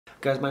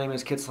Guys, my name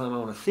is Kitslams. I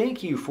want to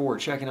thank you for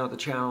checking out the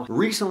channel.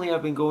 Recently,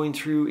 I've been going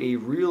through a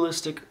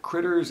realistic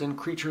critters and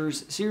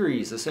creatures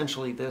series.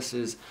 Essentially, this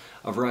is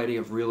a variety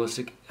of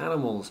realistic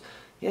animals.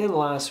 And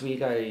last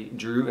week, I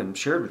drew and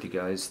shared with you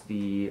guys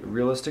the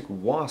realistic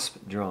wasp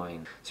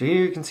drawing. So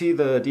here you can see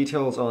the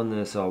details on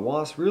this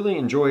wasp. Really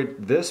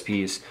enjoyed this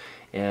piece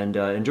and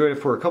enjoyed it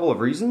for a couple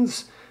of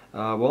reasons.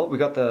 Well, we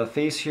got the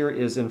face here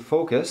is in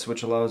focus,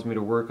 which allows me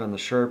to work on the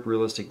sharp,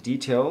 realistic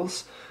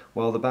details,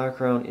 while the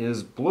background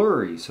is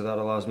blurry, so that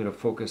allows me to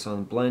focus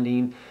on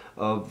blending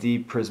of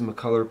the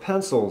Prismacolor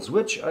pencils,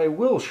 which I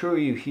will show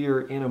you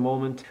here in a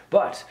moment.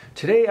 But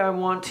today I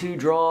want to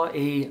draw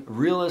a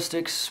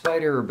realistic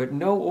spider, but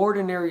no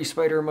ordinary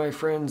spider, my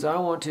friends. I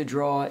want to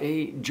draw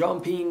a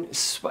jumping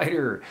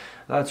spider.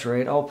 That's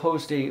right, I'll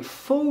post a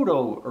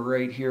photo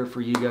right here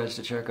for you guys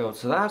to check out.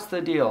 So that's the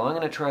deal. I'm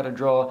gonna try to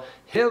draw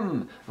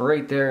him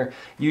right there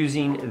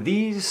using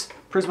these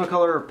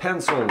Prismacolor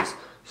pencils.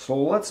 So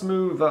let's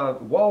move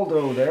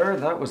Waldo there,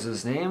 that was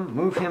his name,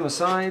 move him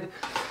aside.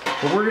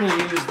 But we're going to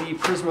use the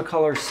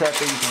Prismacolor set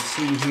that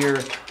you can see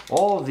here.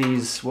 All of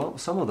these, well,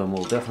 some of them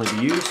will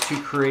definitely be used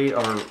to create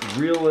our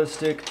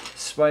realistic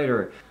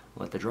spider.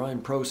 Let the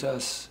drawing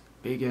process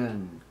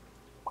begin.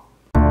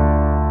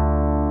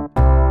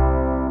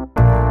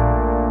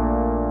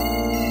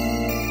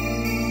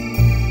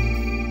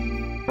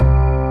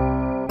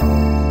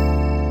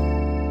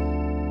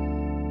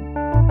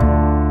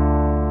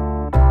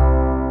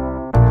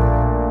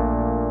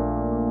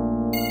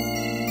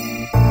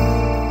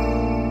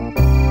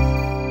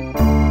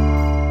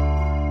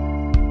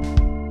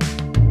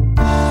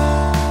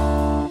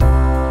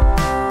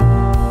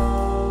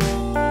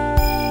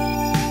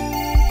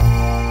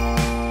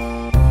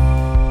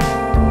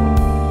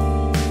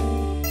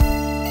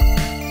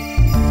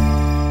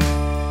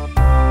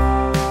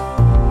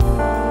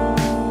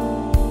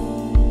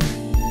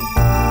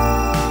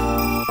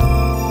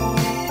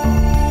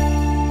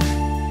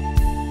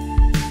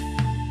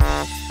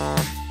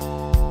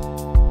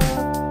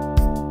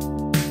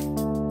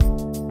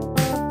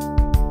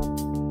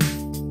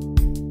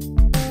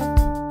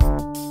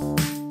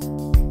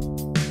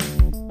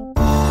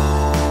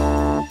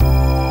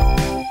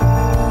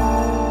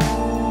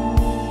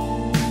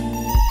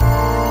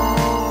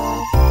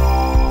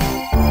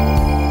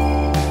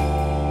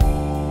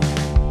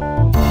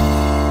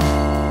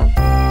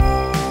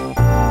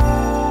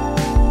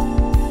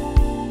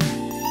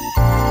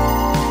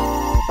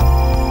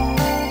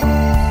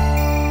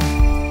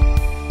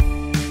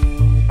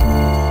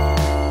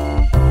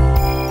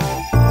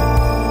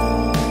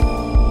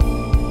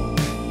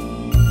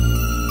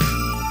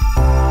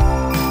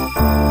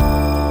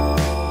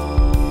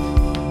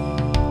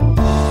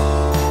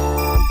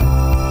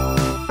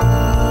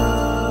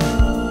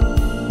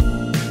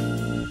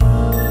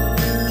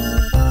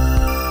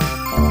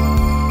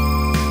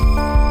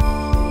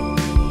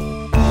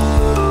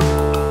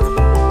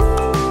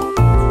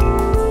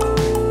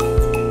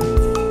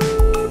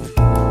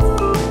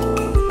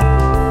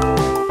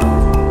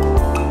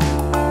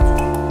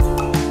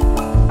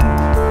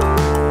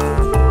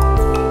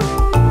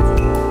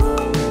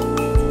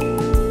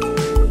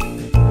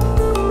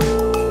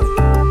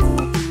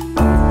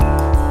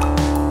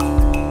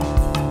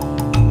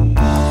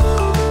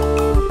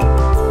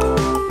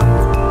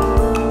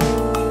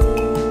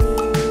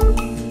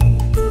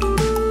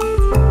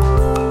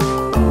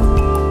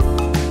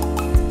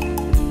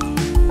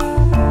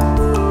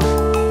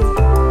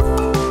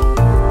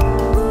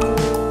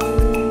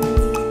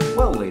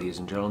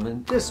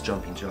 This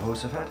jumping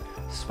Jehoshaphat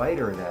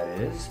spider, that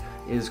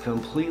is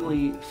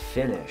completely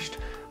finished.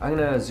 I'm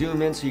gonna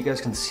zoom in so you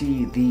guys can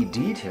see the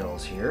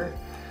details here.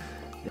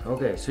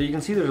 Okay, so you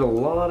can see there's a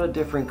lot of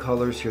different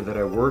colors here that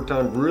I worked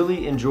on.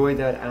 Really enjoyed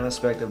that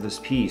aspect of this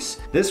piece.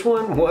 This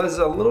one was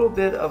a little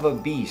bit of a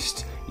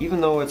beast,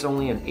 even though it's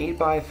only an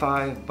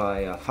 8x5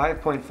 by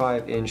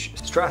 5.5 inch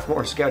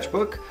Strathmore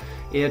sketchbook.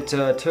 It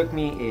took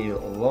me a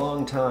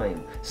long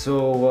time.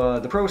 So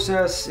the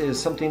process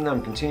is something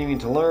I'm continuing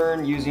to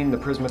learn using the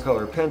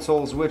Prismacolor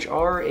pencils, which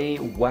are a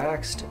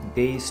waxed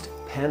based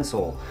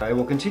pencil. I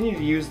will continue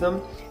to use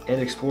them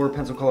and explore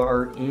pencil color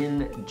art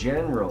in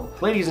general.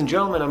 Ladies and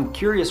gentlemen, I'm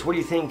curious, what do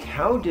you think?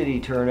 How did he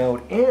turn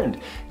out? And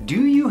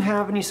do you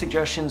have any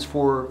suggestions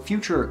for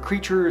future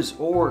creatures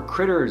or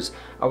critters?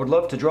 I would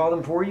love to draw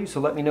them for you, so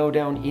let me know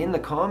down in the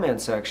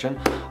comment section.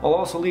 I'll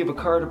also leave a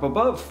card up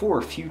above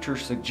for future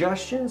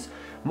suggestions.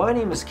 My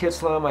name is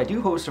Kitslams. I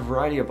do host a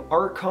variety of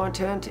art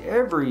content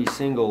every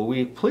single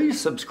week. Please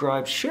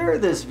subscribe, share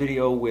this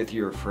video with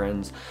your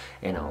friends,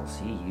 and I'll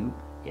see you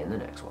in the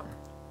next one.